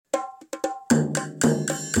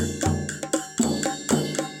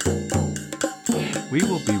We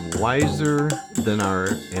will be wiser than our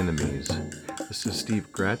enemies. This is Steve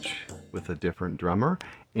Gretsch with a different drummer,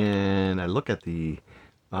 and I look at the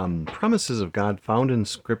promises of God found in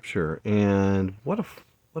Scripture, and what a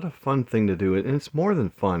fun thing to do! And it's more than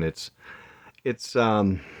fun. It's it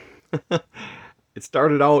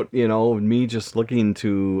started out, me just looking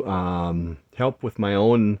to help with my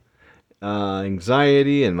own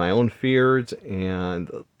anxiety and my own fears, and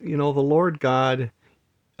the Lord God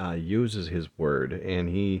uses His Word, and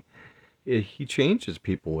He changes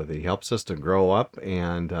people with it. He helps us to grow up,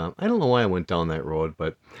 and I don't know why I went down that road,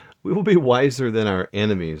 but we will be wiser than our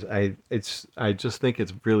enemies. I just think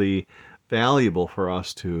it's really valuable for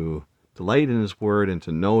us to delight in His Word and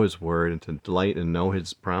to know His Word and to delight and know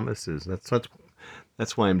His promises.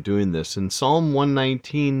 That's why I'm doing this. And Psalm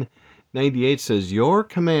 119:98 says, "Your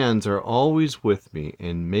commands are always with me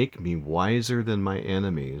and make me wiser than my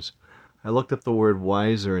enemies." I looked up the word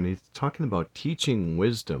wiser, and he's talking about teaching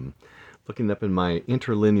wisdom. Looking up in my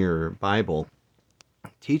interlinear Bible,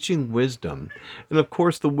 teaching wisdom. And of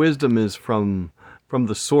course, the wisdom is from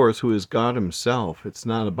the source, who is God Himself. It's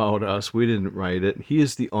not about us. We didn't write it. He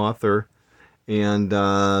is the author, and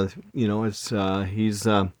he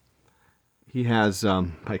has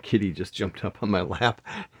my kitty just jumped up on my lap.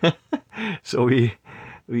 So we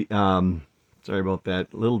sorry about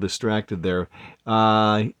that. A little distracted there.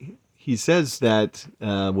 He says that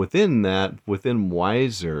within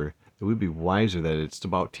wiser, that we'd be wiser, that it's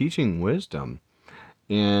about teaching wisdom.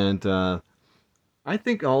 And I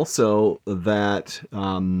think also that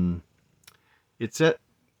it's at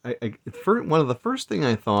one of the first thing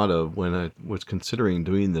I thought of when I was considering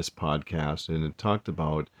doing this podcast, and I talked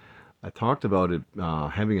about it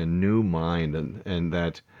having a new mind, and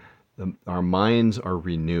that our minds are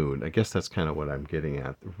renewed. I guess that's kind of what I'm getting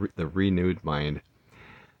at, the renewed mind.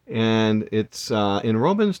 And it's in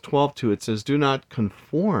Romans 12:2, it says, "Do not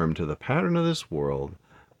conform to the pattern of this world,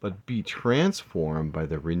 but be transformed by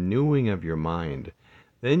the renewing of your mind.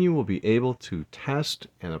 Then you will be able to test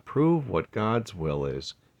and approve what God's will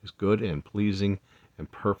is, His good and pleasing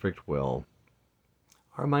and perfect will."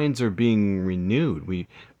 Our minds are being renewed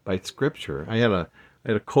by Scripture. I had a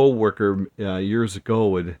coworker years ago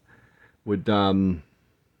would always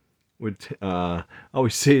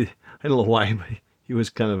say, I don't know why, but he was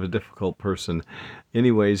kind of a difficult person.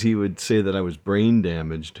 Anyways, he would say that I was brain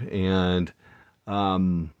damaged, and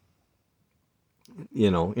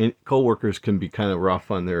coworkers can be kind of rough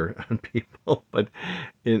on people. But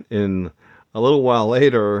in a little while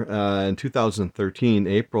later, in 2013,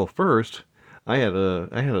 April 1st, I had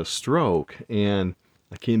a stroke, and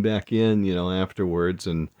I came back in, afterwards,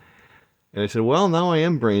 and I said, "Well, now I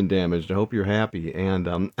am brain damaged. I hope you're happy."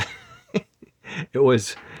 And it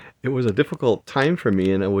was a difficult time for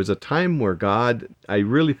me, and it was a time where God, I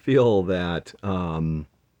really feel that the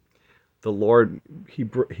Lord, He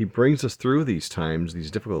brings us through these times,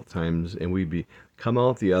 these difficult times, and we come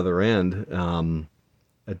out the other end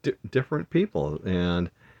different people,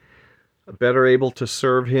 and better able to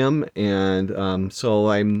serve Him. And so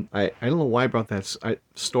I don't know why I brought that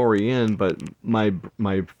story in, but my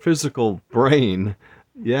physical brain,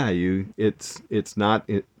 yeah, it's not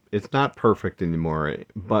perfect anymore,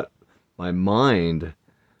 but my mind,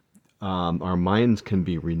 our minds can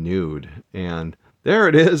be renewed. And there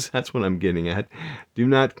it is. That's what I'm getting at. Do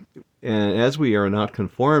not, and as we are not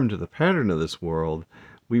conformed to the pattern of this world,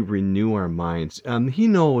 we renew our minds. He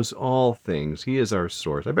knows all things. He is our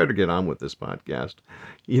source. I better get on with this podcast.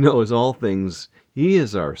 He knows all things. He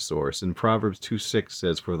is our source. And Proverbs 2:6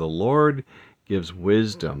 says, "For the Lord gives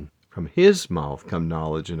wisdom. From His mouth come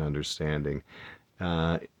knowledge and understanding."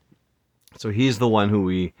 So He's the one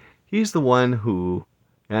who,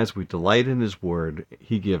 as we delight in His Word,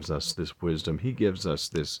 He gives us this wisdom. He gives us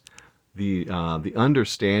the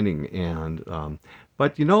understanding. And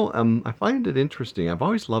but I find it interesting. I've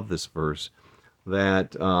always loved this verse,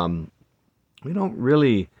 that we don't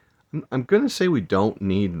really. I'm going to say we don't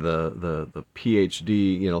need the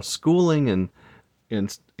PhD, schooling,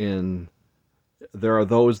 and there are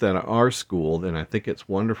those that are schooled, and I think it's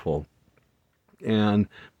wonderful.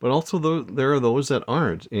 But also there are those that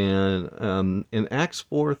aren't. And in Acts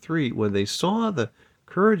 4:3, when they saw the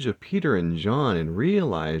courage of Peter and John and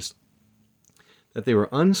realized that they were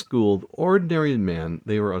unschooled, ordinary men,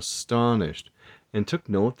 they were astonished and took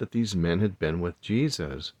note that these men had been with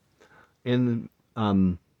Jesus, and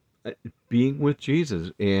being with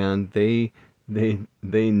Jesus, and they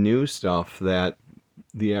knew stuff that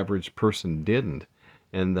the average person didn't,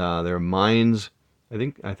 and their minds. I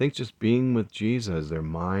think just being with Jesus, their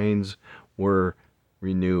minds were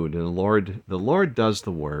renewed, and the Lord does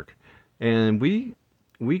the work, and we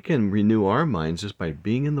we can renew our minds just by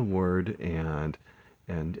being in the Word and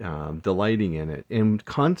delighting in it. And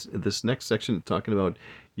this next section talking about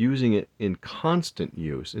using it in constant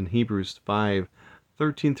use. In Hebrews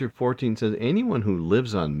 5:13-14 says, anyone who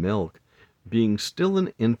lives on milk, being still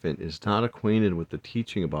an infant, is not acquainted with the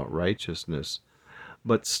teaching about righteousness.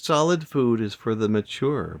 But solid food is for the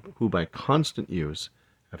mature, who by constant use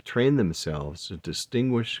have trained themselves to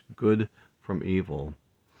distinguish good from evil.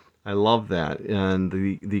 I love that. And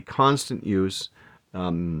the constant use,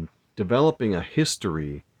 developing a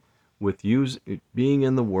history with being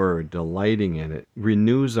in the Word, delighting in it,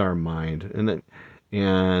 renews our mind,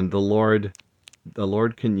 and the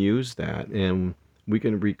Lord can use that, and we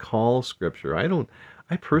can recall Scripture.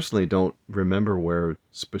 I personally don't remember where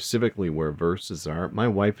verses are. My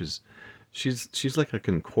wife she's like a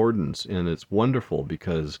concordance, and it's wonderful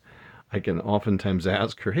because I can oftentimes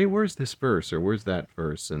ask her, "Hey, where's this verse or where's that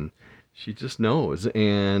verse?" And she just knows,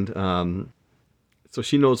 and so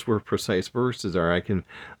she knows where precise verses are. I can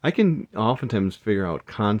oftentimes figure out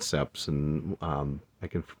concepts, and I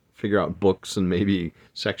can figure out books and maybe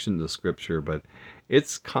sections of Scripture, but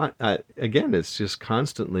again, it's just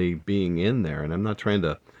constantly being in there. And I'm not trying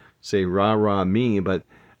to say rah rah me, but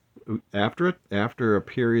after a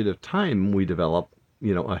period of time, we develop,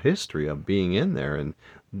 a history of being in there, and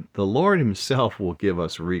the Lord Himself will give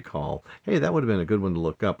us recall. Hey, that would have been a good one to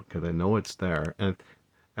look up because I know it's there, and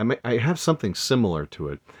I have something similar to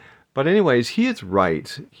it. But anyways, He is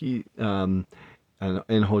right. And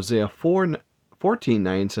in Hosea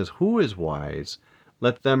 14:9 says, "Who is wise?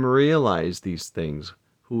 Let them realize these things.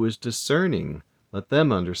 Who is discerning? Let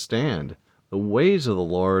them understand. The ways of the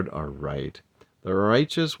Lord are right. The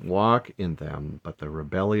righteous walk in them, but the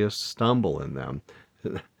rebellious stumble in them."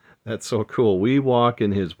 That's so cool. We walk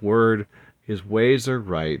in His Word. His ways are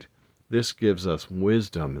right. This gives us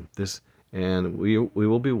wisdom. And we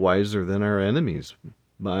will be wiser than our enemies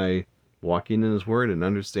by walking in His Word and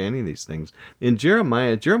understanding these things. In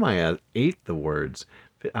Jeremiah ate the words.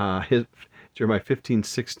 Jeremiah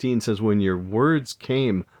 15:16 says, "When your words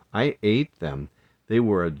came, I ate them. They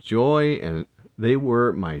were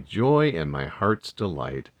my joy and my heart's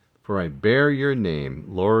delight. For I bear your name,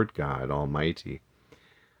 Lord God Almighty."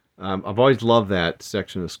 I've always loved that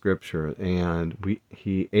section of Scripture, and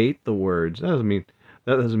He ate the words. That doesn't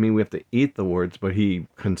mean we have to eat the words, but He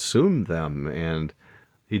consumed them and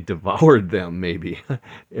He devoured them, maybe.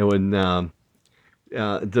 And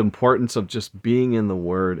the importance of just being in the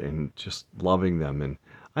Word and just loving them. And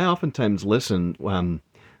I oftentimes listen.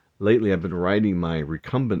 Lately, I've been riding my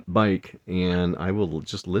recumbent bike, and I will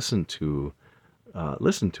just listen to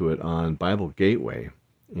it on Bible Gateway,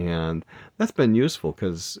 and that's been useful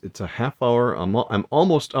because it's a half hour. I'm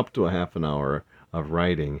almost up to a half an hour of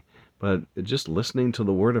riding, but just listening to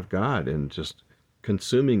the Word of God and just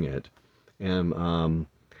consuming it. And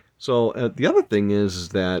so the other thing is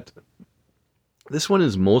that this one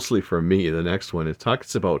is mostly for me. The next one, it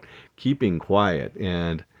talks about keeping quiet,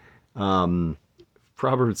 and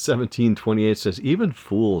Proverbs 17:28 says, "Even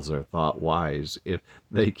fools are thought wise if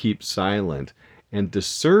they keep silent, and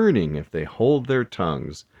discerning if they hold their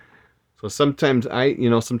tongues." So sometimes I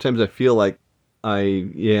feel like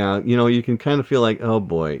you can kind of feel like, oh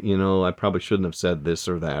boy, I probably shouldn't have said this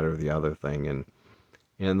or that or the other thing, and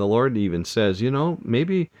the Lord even says,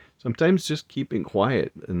 maybe sometimes just keeping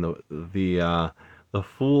quiet, and the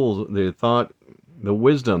fools, the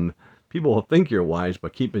wisdom. People will think you're wise by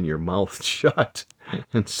keeping your mouth shut.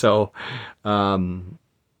 And so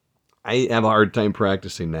I have a hard time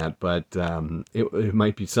practicing that, but it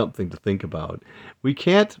might be something to think about. We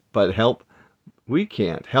can't help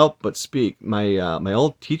but speak. My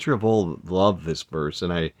old teacher of old loved this verse,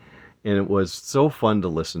 and it was so fun to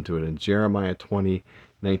listen to it. And Jeremiah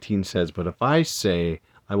 20:19 says, "But if I say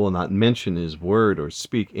I will not mention His word or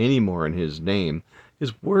speak any more in His name,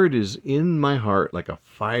 His word is in my heart like a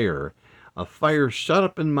fire shut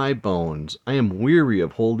up in my bones. I am weary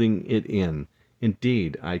of holding it in.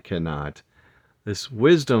 Indeed, I cannot." This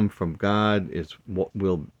wisdom from God is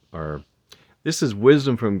this is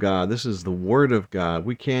wisdom from God. This is the Word of God.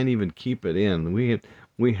 We can't even keep it in.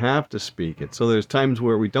 We have to speak it. So there's times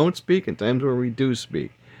where we don't speak and times where we do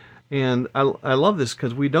speak. And I love this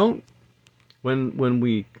because we don't, when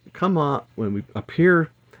we appear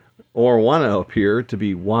or want to appear to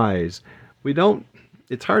be wise, we don't,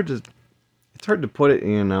 it's hard to put it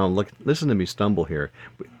in. Now listen to me stumble here.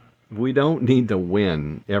 We don't need to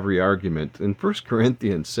win every argument. In 1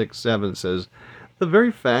 Corinthians 6:7 says, "The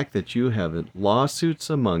very fact that you have lawsuits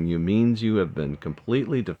among you means you have been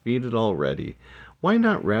completely defeated already. Why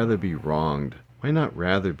not rather be wronged? Why not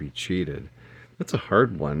rather be cheated?" That's a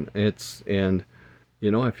hard one.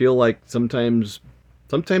 I feel like sometimes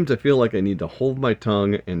I feel like I need to hold my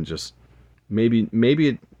tongue and just maybe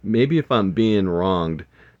if I'm being wronged,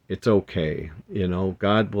 it's okay.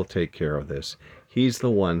 God will take care of this. He's the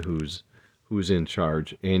one who's in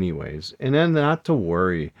charge anyways. And then not to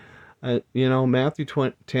worry. Matthew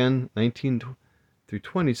 20, 10, 19 through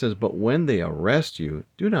 20 says, "But when they arrest you,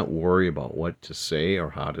 do not worry about what to say or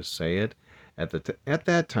how to say it. At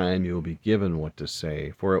that time you will be given what to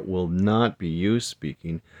say, for it will not be you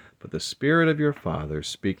speaking, but the Spirit of your Father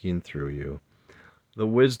speaking through you." The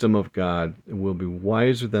wisdom of God will be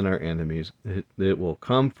wiser than our enemies. It will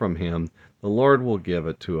come from Him. The Lord will give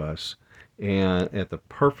it to us. And at the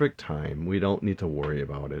perfect time, we don't need to worry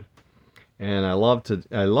about it. And I love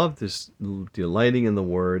this delighting in the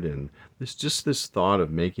Word, and this thought of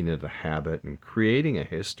making it a habit and creating a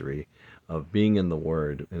history of being in the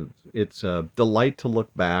Word. And it's a delight to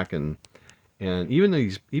look back, and even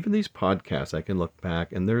these podcasts, I can look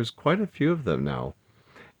back, and there's quite a few of them now.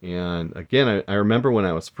 And again, I remember when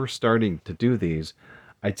I was first starting to do these,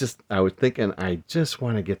 I was thinking, I just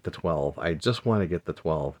want to get the 12. I just want to get the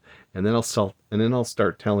 12. And then I'll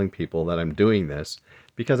start telling people that I'm doing this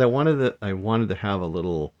because I wanted to have a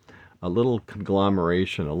little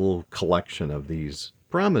conglomeration, a little collection of these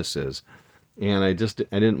promises. And I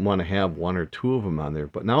didn't want to have one or two of them on there,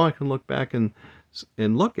 but now I can look back and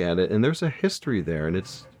look at it, and there's a history there, and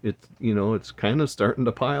it's kind of starting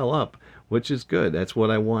to pile up, which is good. That's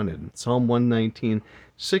what I wanted. Psalm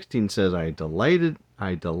 119:16 says, I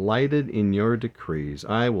delighted in your decrees.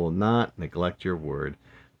 I will not neglect your word.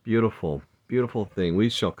 Beautiful, beautiful thing. We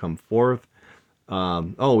shall come forth.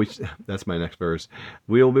 That's my next verse.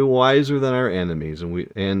 We will be wiser than our enemies,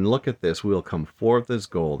 and look at this. We will come forth as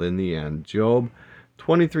gold in the end. Job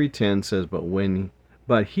 23:10 says,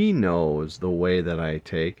 but he knows the way that I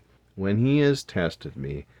take. When he has tested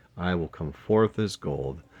me, I will come forth as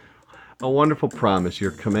gold. A wonderful promise.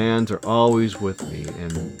 Your commands are always with me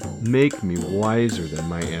and make me wiser than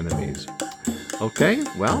my enemies. Okay,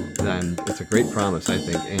 well, then it's a great promise, I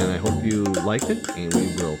think, and I hope you like it, and we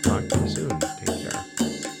will talk to you soon.